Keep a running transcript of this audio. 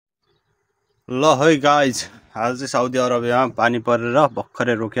ल है गाइज, आज चाहिँ साउदी अरबियामा पानी परेर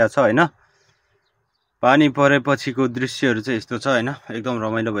भर्खरै रोकिया छ हैन। पानी परेपछिको दृश्यहरू चाहिँ यस्तो छ हैन, एकदम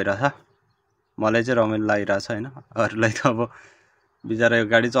रमाइलो भइरहेछ। मलाई चाहिँ रमाइलो लागिरहेछ हैन। अरूलाई त अब बिचारा यो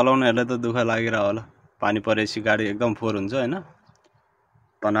गाडी चलाउनेहरूलाई त दुःख लागिरह होला। पानी परेपछि गाडी एकदम फोहोर हुन्छ हैन,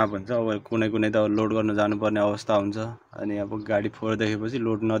 तनाव हुन्छ। अब कुनै कुनै त लोड गर्न जानुपर्ने अवस्था हुन्छ, अनि अब गाडी फोहोर देखेपछि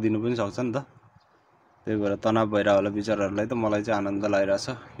लोड नदिनु पनि सक्छ नि त। त्यही भएर तनाव भइरह होला बिचाराहरूलाई। त मलाई चाहिँ आनन्द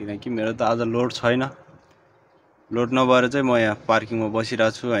लागिरहेछ, किनकि मेरो त आज लोड छैन। लोड नभएर चाहिँ म यहाँ पार्किङमा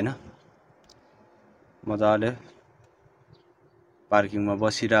बसिरहेको छु हैन। मजाले पार्किङमा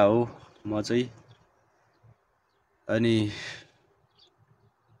बसिरह हो म चाहिँ। अनि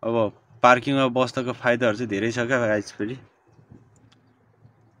अब पार्किङमा बस्दाको फाइदाहरू चाहिँ धेरै छ क्या गाइस। फेरि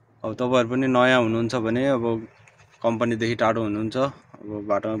अब तपाईहरु पनि नयाँ हुनुहुन्छ भने, अब कम्पनीदेखि टाढो हुनुहुन्छ, अब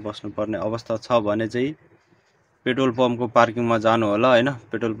बाटोमा बस्नुपर्ने अवस्था छ भने चाहिँ पेट्रोल पम्पको पार्किङमा जानु होला हैन।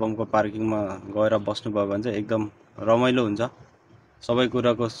 पेट्रोल पम्पको पार्किङमा गएर बस्नुभयो भने चाहिँ एकदम रमाइलो हुन्छ। सबै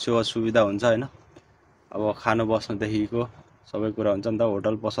कुराको सेवा सुविधा हुन्छ हैन। अब खानु बस्नुदेखिको सबै कुरा हुन्छ नि त,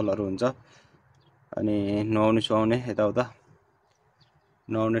 होटल पसलहरू हुन्छ, अनि नुहाउने सुहाउने यताउता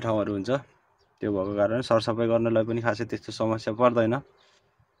नुहाउने ठाउँहरू हुन्छ। त्यो भएको कारण सरसफाइ गर्नलाई पनि खासै त्यस्तो समस्या पर्दैन।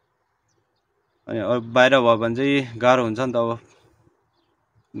 अनि अब बाहिर भयो भने चाहिँ गाह्रो हुन्छ नि त। अब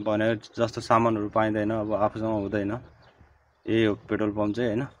भने जस्तो सामानहरू पाइँदैन, अब आफूसँग हुँदैन। यही हो पेट्रोल पम्प चाहिँ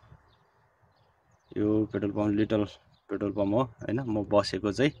हैन। यो petrol pump little petrol pump हो हैन। म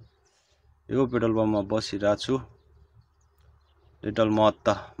बसेको चाहिँ यो पेट्रोल पम्पमा बसिरहेको छु। लिटल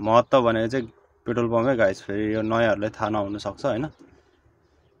महत्ता भनेको चाहिँ पेट्रोल पम्पै गाइस। फेरि यो नयाँहरूलाई थाहा नहुन सक्छ हैन।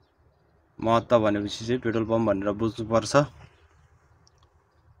 महत्ता भनेपछि चाहिँ पेट्रोल पम्प भनेर बुझ्नुपर्छ।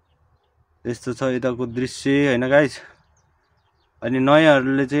 यस्तो छ यताको दृश्य हैन गाइस। अनि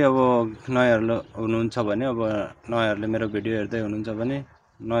नयाँहरूले चाहिँ, अब नयाँहरू हुनुहुन्छ भने, अब नयाँहरूले मेरो भिडियो हेर्दै हुनुहुन्छ भने,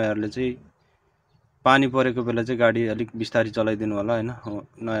 नयाँहरूले चाहिँ पानी परेको बेला चाहिँ गाडी अलिक बिस्तारी चलाइदिनु होला हैन।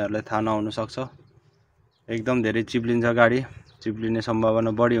 नयाँहरूलाई थाहा नहुन सक्छ। एकदम धेरै चिप्लिन्छ गाडी, चिप्लिने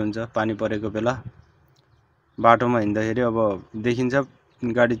सम्भावना बढी हुन्छ पानी परेको बेला। बाटोमा हिँड्दाखेरि अब देखिन्छ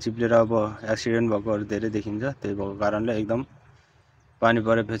गाडी चिप्लेर अब एक्सिडेन्ट भएकोहरू धेरै देखिन्छ। त्यही भएको कारणले एकदम पानी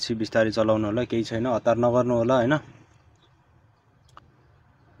परेपछि बिस्तारी चलाउनु होला, केही छैन, हतार नगर्नु होला हैन।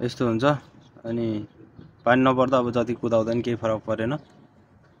 यस्तो हुन्छ। अनि पानी नपर्दा अब जति कुदाउँदा पनि केही फरक परेन,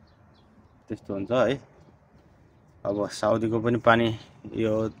 त्यस्तो हुन्छ है। अब साउदीको पनि पानी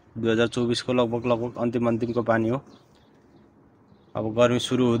यो 2024 को लगभग अन्तिमको पानी हो। अब गर्मी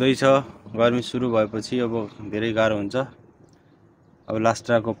सुरु हुँदैछ। गर्मी सुरु भएपछि अब धेरै गाह्रो हुन्छ। अब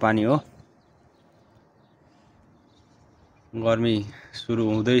लास्टको पानी हो। गर्मी सुरु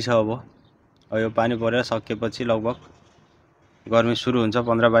हुँदैछ। अब यो पानी परेर सकेपछि लगभग गर्मी सुरु हुन्छ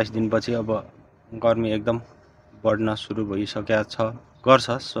 15-22 दिनपछि। अब गर्मी एकदम बढ्न सुरु भइसकेको छ, गर्छ,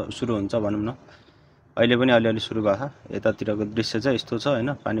 सुरु हुन्छ भनौँ न। अहिले पनि अलिअलि सुरु भएको छ। यतातिरको दृश्य चाहिँ यस्तो छ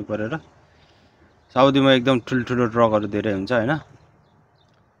हैन। पानी परेर साउदीमा एकदम ठुल्ठुलो ट्रकहरू धेरै हुन्छ हैन।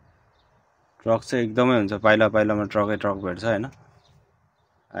 ट्रक चाहिँ एकदमै हुन्छ, पाइला पाइलामा ट्रक भेट्छ हैन।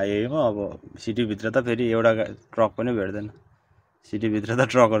 हाइवेमा अब सिटीभित्र त फेरि एउटा ट्रक पनि भेट्दैन। सिटीभित्र त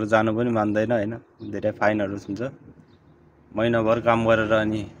ट्रकहरू जानु पनि मान्दैन हैन। धेरै फाइनहरू हुन्छ। महिनाभर काम गरेर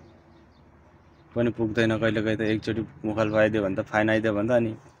अनि पनि पुग्दैन। कहिलेकाहीँ त एकचोटि मुखाल पाइदियो भने त, फाइन आइदियो भने त,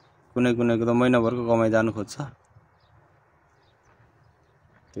 अनि कुनैको त महिनाभरको कमाइ जानु खोज्छ।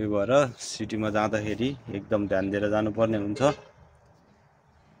 त्यही भएर सिटीमा जाँदाखेरि एकदम ध्यान दिएर जानुपर्ने हुन्छ।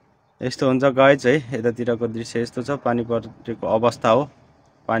 यस्तो हुन्छ गाइज है। यतातिरको दृश्य यस्तो छ। पानी परेको अवस्था हो।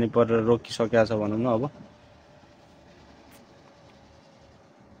 पानी परेर रोकिसकेको छ भनौँ न। अब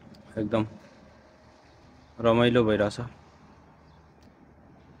एकदम रमाइलो भइरहेछ।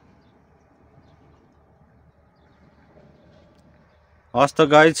 हस् त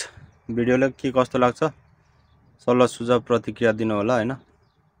गाइज, भिडियोलाई के कस्तो लाग्छ सल्लाह सुझाव प्रतिक्रिया दिनु होला हैन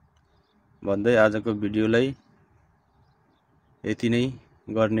भन्दै आजको भिडियोलाई यति नै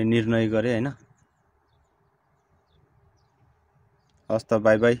गर्ने निर्णय गरे हैन। हस् त,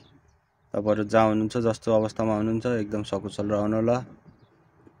 बाई बाई। तपाईहरु जहाँ हुनुहुन्छ, जस्तो अवस्थामा हुनुहुन्छ, एकदम सकुशल रहनु होला।